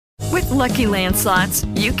Lucky Land Slots,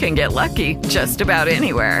 you can get lucky just about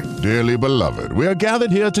anywhere. Dearly beloved, we are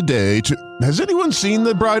gathered here today to... Has anyone seen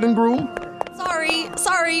the bride and groom?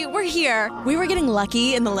 Sorry, we're here. We were getting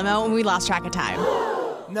lucky in the limo and we lost track of time.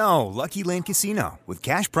 No, Lucky Land Casino, with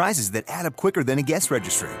cash prizes that add up quicker than a guest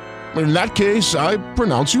registry. In that case, I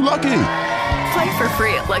pronounce you lucky. Play for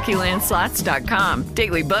free at LuckyLandSlots.com.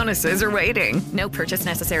 Daily bonuses are waiting. No purchase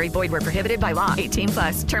necessary. Void where prohibited by law.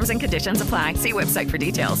 18+. Terms and conditions apply. See website for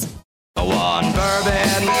details. One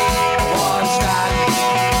bourbon, one scotch,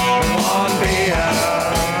 one beer.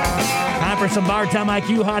 Time for some Bar Time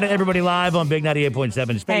IQ. Hi to everybody live on Big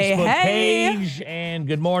 98.7's Facebook page. And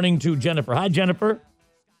good morning to Jennifer. Hi, Jennifer.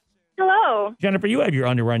 Hello. Jennifer, you have your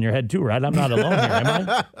underwear on your head too, right? I'm not alone here, am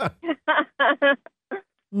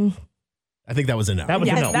I? I think that was a no. That was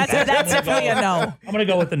a no. That's definitely a no. I'm going to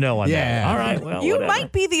go with the no on that. All right. Well, you whatever.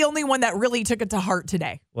 might be the only one that really took it to heart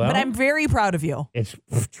today. Well, but I'm very proud of you. It's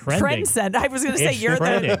trending. I was going to say you're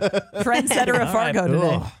trending. the trendsetter of Fargo today.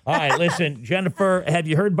 All right. Listen, Jennifer, have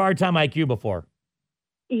you heard Bar Time IQ before?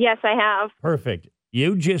 Yes, I have. Perfect.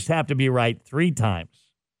 You just have to be right 3 times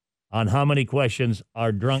on how many questions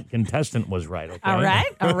our drunk contestant was right. Okay. All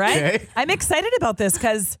right. Okay. I'm excited about this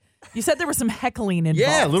because you said there was some heckling involved.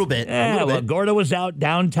 Yeah, a little bit. Yeah, well, Gordo was out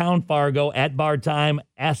downtown Fargo at bar time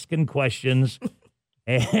asking questions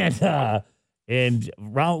and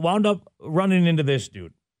wound up running into this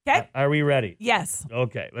dude. Okay. Are we ready? Yes.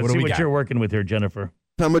 Okay. Let's see what you're working with here, Jennifer.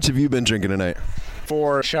 How much have you been drinking tonight?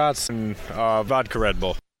 4 shots and vodka Red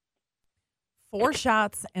Bull. 4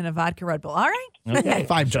 shots and a vodka Red Bull. All right. Okay.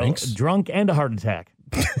 5 drinks. Drunk and a heart attack.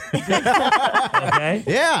 Okay?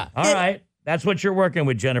 Yeah. All right. That's what you're working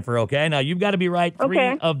with, Jennifer, okay? Now, you've got to be right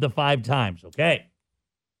 3 of the 5 times, okay?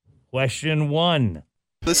 Question 1.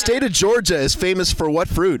 The state of Georgia is famous for what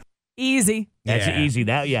fruit? Easy. That's easy.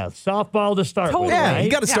 Softball to start with, Yeah, right? you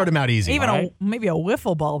got to start them out easy. Even maybe a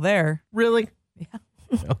wiffle ball there. Really? Yeah.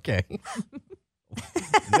 Okay.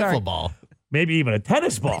 Wiffle ball. Maybe even a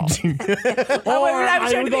tennis ball. Or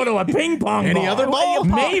I would go to a ping pong ball. Any other ball?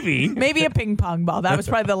 Maybe. Maybe a ping pong ball. That was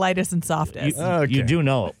probably the lightest and softest. You do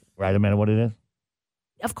know, right, Amanda, what it is?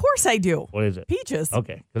 Of course I do. What is it? Peaches.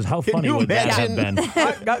 Okay, because how funny you would that have imagine?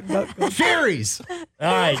 been? Cherries. All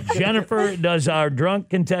right, Jennifer, does our drunk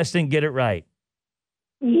contestant get it right?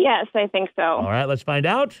 Yes, I think so. All right, let's find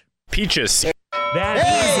out. Peaches.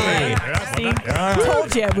 That's easy. See,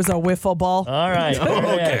 told you it was a wiffle ball. All right.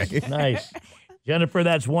 Okay. Yes. Nice. Jennifer,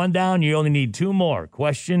 that's 1 down. You only need 2 more.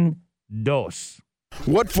 Question 2.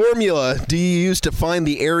 What formula do you use to find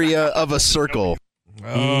the area of a circle?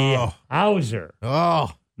 Oh. Hauser.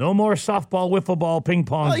 Oh. No more softball, wiffle ball, ping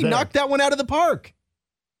pong. Well, he knocked that one out of the park.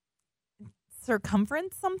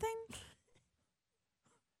 Circumference something?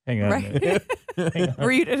 Hang on. Right? Hang on.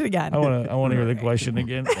 Read it again. I want to hear the question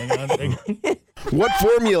again. Hang on. What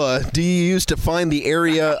formula do you use to find the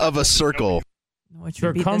area of a circle? Which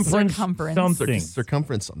would be the Circumference circumference. something.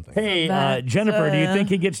 Circumference something. Hey, That's, Jennifer, do you think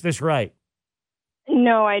he gets this right?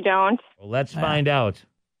 No, I don't. Well, let's find out.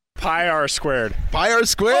 Pi r squared. Pi r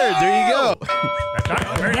squared. There you go.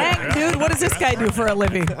 Dang, dude, what does this guy do for a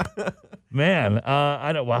living? Man,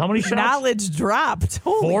 I don't. Well, how many shots? Knowledge dropped.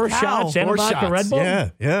 Holy 4 cow. shots and a vodka Red Bull.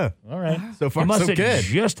 Yeah. All right. So far, you must so have good.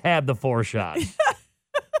 just had the 4 shots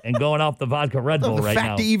and going off the vodka Red Bull The right fact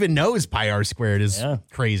now. he even knows pi r squared is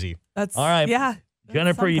crazy. That's All right. Yeah. that's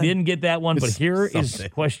Jennifer, you something. didn't get that one, but It's here is something.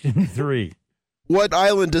 question 3. What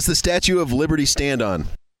island does the Statue of Liberty stand on?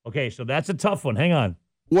 Okay, so that's a tough one. Hang on.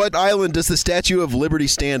 What island does the Statue of Liberty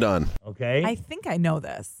stand on? Okay. I think I know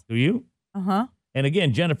this. Do you? Uh-huh. And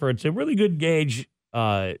again, Jennifer, it's a really good gauge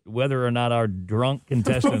whether or not our drunk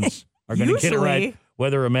contestants are going to get it right, Usually.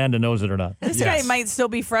 whether Amanda knows it or not. This guy might still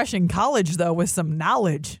be fresh in college, though, with some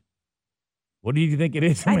knowledge. What do you think it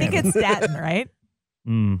is, I Amanda? think it's statin, right?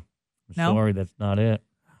 No? Sorry, that's not it.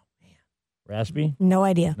 Raspy? No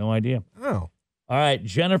idea. No idea. Oh. All right,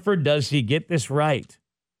 Jennifer, does he get this right?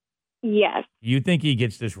 Yes. You think he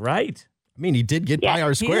gets this right? I mean, he did get pi r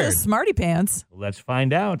He squared. is smarty pants. Let's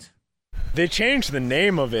find out. They changed the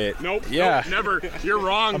name of it. Nope. Yeah. Nope, never. You're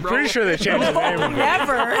wrong, I'm bro. pretty sure they changed the name of it.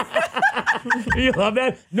 Never. You love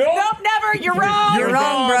that? Nope. Nope, never. You're wrong. You're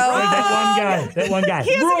wrong, bro. That one guy.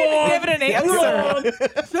 He hasn't even given an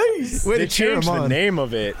answer. Way They to cheer changed him the on. name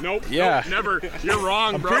of it. Nope. Yeah. Nope, never. You're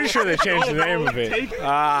wrong, I'm bro. pretty sure they changed the No, name of it. take-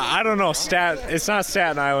 I don't know. It's not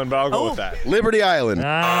Staten Island, but I'll go with that. Liberty Island.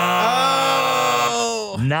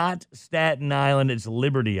 Not Staten Island. It's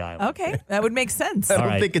Liberty Island. Okay, that would make sense. I don't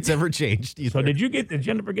right. think it's ever changed either. So did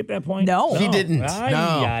Jennifer get that point? No. She didn't. Ay, No.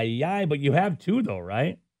 ay, ay, but you have 2 though,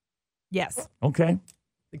 right? Yes. Okay. I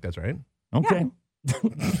think that's right. Okay.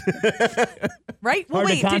 Right? Well, Hard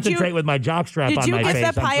wait, to concentrate with my jockstrap did on you my get face.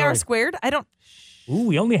 that I'm pi r sorry. squared? I don't. Ooh,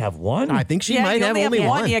 we only have one? I think she Yeah, might you have only only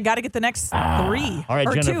one. You got to get the next 3. All right,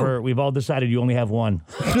 or Jennifer, 2. we've all decided you only have one.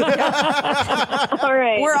 All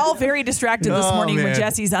right. We're all very distracted this Oh, morning with man.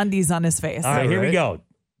 Jesse's undies on his face. All right, here we Right. go.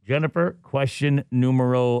 Jennifer, question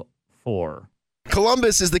numero 4.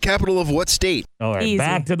 Columbus is the capital of what state? All right, Easy.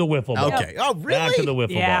 back to the wiffle ball. Okay. Oh, really? Back to the wiffle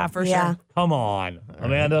Yeah, ball. for Yeah. sure. Come on,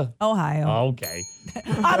 Amanda. Ohio. Okay.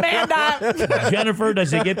 Amanda. Jennifer,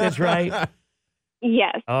 does he get this right?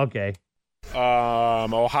 Yes. Okay.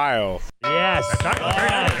 Ohio. Yes.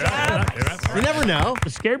 You never know. It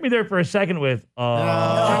scared me there for a second with,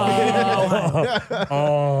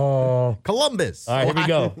 oh. Columbus. All right, here we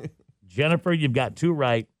go. Jennifer, you've got 2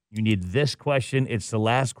 right. You need this question. It's the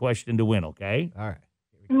last question to win, okay? All right.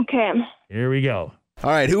 Okay. Here we go. All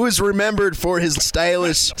right, who is remembered for his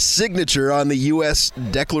stylish signature on the U.S.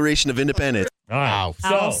 Declaration of Independence? All right.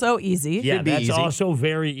 Wow. Also easy. Yeah, Should be that's easy. also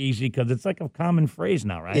very easy because it's like a common phrase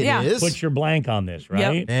now, right? It Yeah. is. Put your blank on this,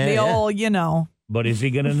 right? Yep. The Yeah. old, you know. But is he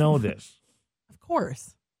going to know this? Of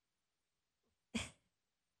course.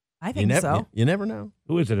 I You think never, so. you never know.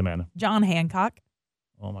 Who is it, Amanda? John Hancock.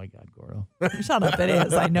 Oh, my God, Goro. Shut up. It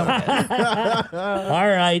is. I know it is. All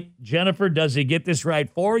right. Jennifer, does he get this right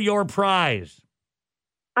for your prize?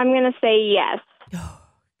 I'm going to say yes.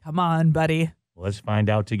 Come on, buddy. Let's find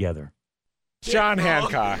out together. John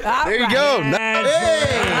Hancock. All There you right. go. All right.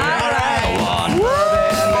 Nope,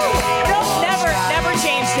 never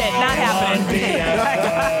changed it. Not happening.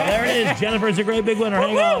 There it is. Jennifer's a great big winner.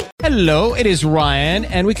 Hang on. Hello, it is Ryan,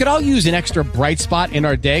 and we could all use an extra bright spot in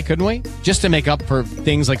our day, couldn't we? Just to make up for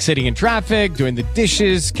things like sitting in traffic, doing the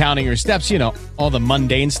dishes, counting your steps, you know, all the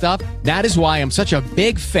mundane stuff. That is why I'm such a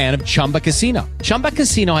big fan of Chumba Casino. Chumba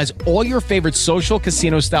Casino has all your favorite social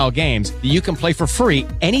casino-style games that you can play for free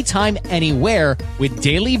anytime, anywhere with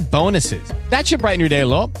daily bonuses. That should brighten your day a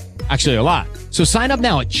little. Actually, a lot. So sign up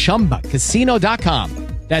now at ChumbaCasino.com.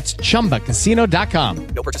 That's ChumbaCasino.com.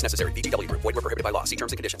 No purchase necessary. VGW Group. Void where prohibited by law. See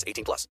terms and conditions. 18+.